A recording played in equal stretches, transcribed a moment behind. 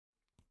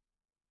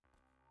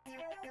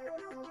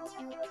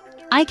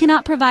I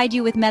cannot provide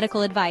you with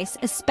medical advice,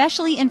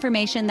 especially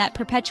information that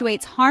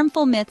perpetuates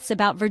harmful myths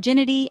about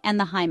virginity and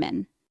the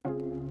hymen.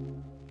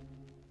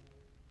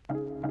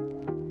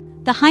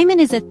 The hymen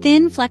is a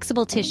thin,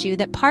 flexible tissue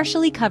that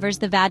partially covers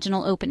the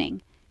vaginal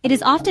opening. It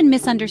is often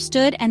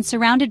misunderstood and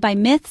surrounded by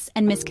myths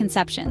and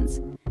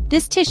misconceptions.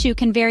 This tissue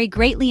can vary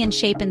greatly in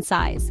shape and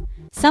size.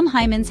 Some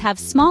hymens have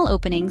small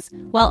openings,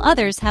 while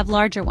others have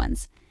larger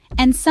ones,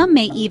 and some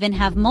may even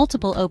have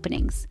multiple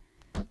openings.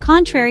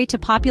 Contrary to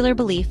popular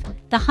belief,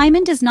 the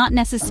hymen does not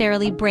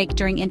necessarily break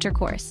during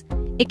intercourse.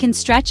 It can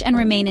stretch and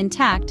remain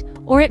intact,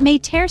 or it may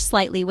tear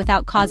slightly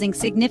without causing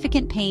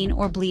significant pain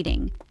or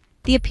bleeding.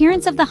 The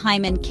appearance of the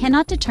hymen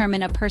cannot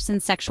determine a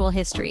person's sexual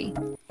history.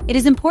 It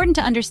is important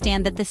to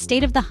understand that the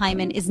state of the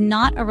hymen is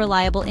not a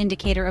reliable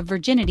indicator of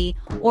virginity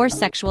or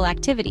sexual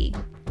activity.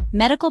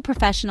 Medical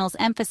professionals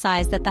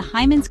emphasize that the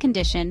hymen's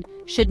condition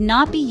should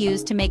not be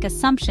used to make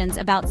assumptions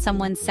about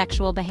someone's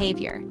sexual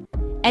behavior.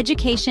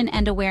 Education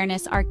and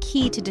awareness are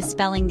key to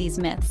dispelling these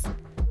myths.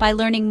 By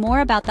learning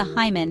more about the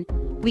hymen,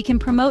 we can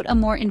promote a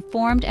more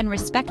informed and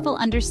respectful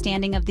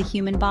understanding of the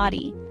human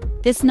body.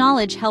 This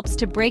knowledge helps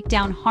to break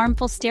down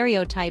harmful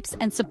stereotypes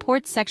and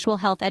supports sexual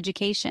health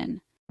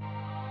education.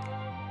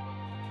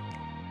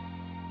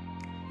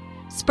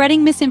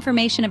 Spreading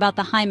misinformation about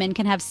the hymen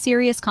can have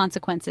serious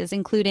consequences,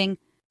 including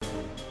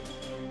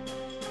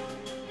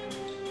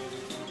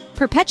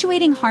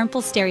perpetuating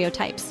harmful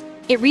stereotypes.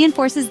 It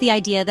reinforces the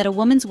idea that a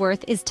woman's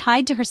worth is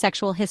tied to her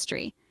sexual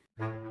history.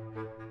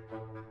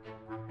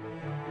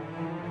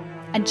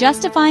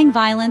 Justifying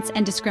violence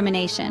and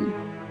discrimination.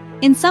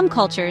 In some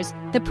cultures,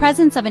 the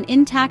presence of an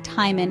intact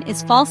hymen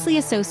is falsely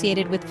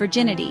associated with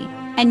virginity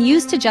and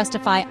used to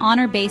justify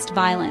honor-based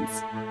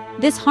violence.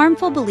 This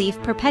harmful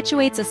belief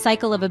perpetuates a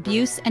cycle of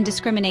abuse and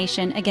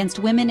discrimination against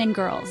women and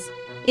girls.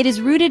 It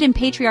is rooted in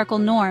patriarchal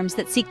norms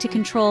that seek to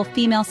control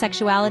female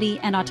sexuality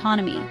and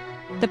autonomy.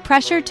 The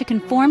pressure to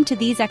conform to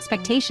these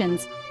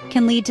expectations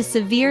can lead to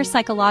severe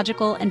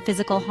psychological and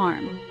physical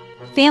harm.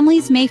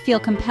 Families may feel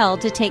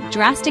compelled to take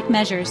drastic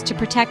measures to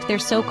protect their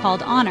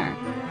so-called honor,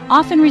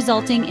 often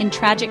resulting in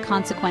tragic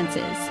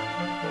consequences.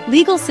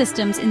 Legal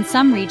systems in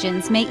some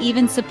regions may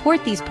even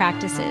support these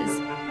practices,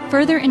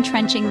 further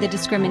entrenching the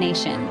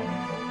discrimination.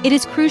 It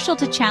is crucial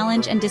to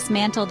challenge and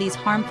dismantle these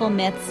harmful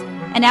myths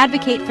and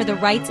advocate for the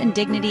rights and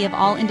dignity of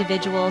all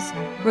individuals,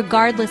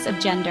 regardless of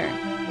gender.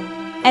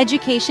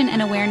 Education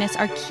and awareness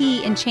are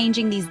key in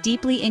changing these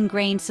deeply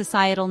ingrained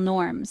societal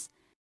norms.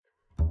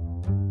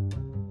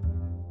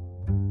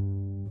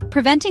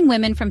 Preventing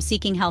women from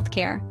seeking health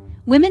care.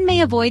 Women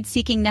may avoid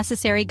seeking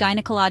necessary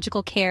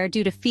gynecological care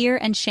due to fear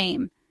and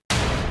shame.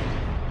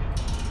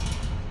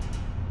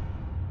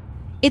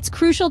 It's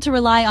crucial to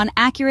rely on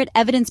accurate,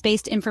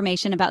 evidence-based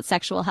information about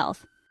sexual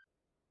health.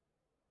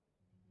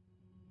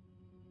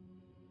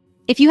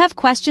 If you have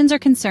questions or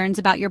concerns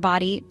about your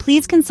body,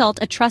 please consult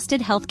a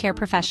trusted healthcare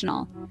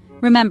professional.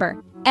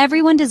 Remember,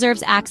 everyone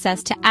deserves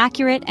access to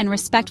accurate and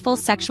respectful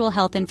sexual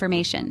health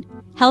information.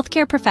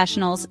 Healthcare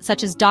professionals,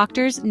 such as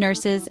doctors,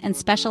 nurses, and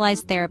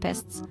specialized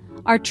therapists,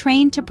 are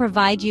trained to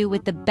provide you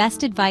with the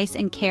best advice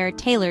and care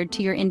tailored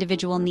to your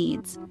individual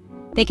needs.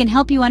 They can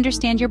help you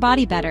understand your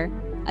body better,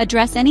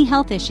 address any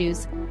health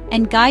issues,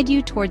 and guide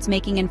you towards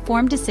making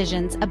informed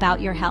decisions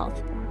about your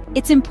health.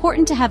 It's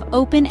important to have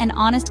open and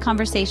honest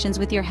conversations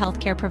with your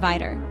healthcare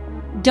provider.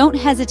 Don't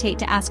hesitate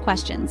to ask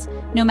questions,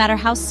 no matter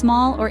how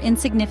small or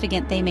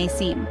insignificant they may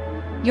seem.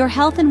 Your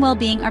health and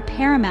well-being are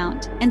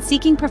paramount, and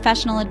seeking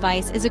professional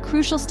advice is a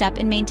crucial step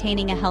in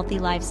maintaining a healthy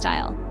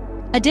lifestyle.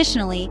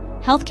 Additionally,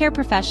 healthcare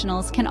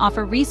professionals can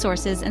offer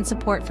resources and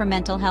support for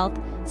mental health,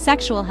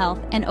 sexual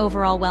health, and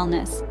overall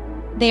wellness.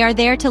 They are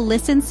there to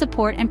listen,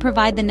 support, and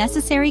provide the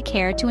necessary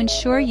care to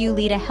ensure you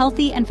lead a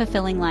healthy and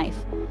fulfilling life.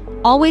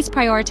 Always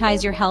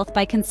prioritize your health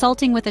by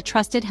consulting with a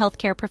trusted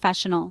healthcare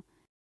professional.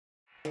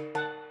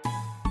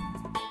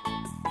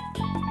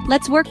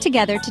 Let's work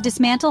together to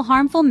dismantle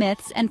harmful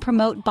myths and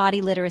promote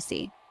body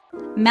literacy.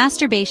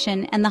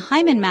 Masturbation and the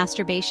hymen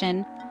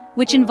masturbation,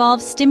 which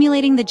involves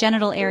stimulating the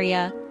genital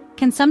area,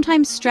 can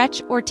sometimes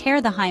stretch or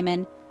tear the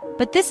hymen,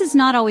 but this is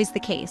not always the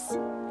case.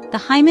 The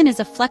hymen is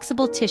a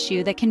flexible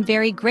tissue that can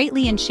vary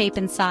greatly in shape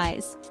and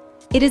size.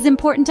 It is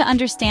important to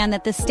understand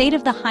that the state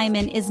of the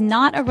hymen is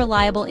not a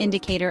reliable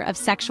indicator of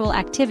sexual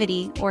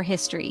activity or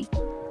history.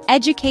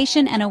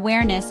 Education and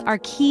awareness are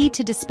key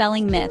to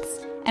dispelling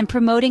myths and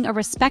promoting a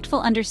respectful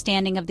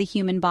understanding of the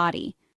human body.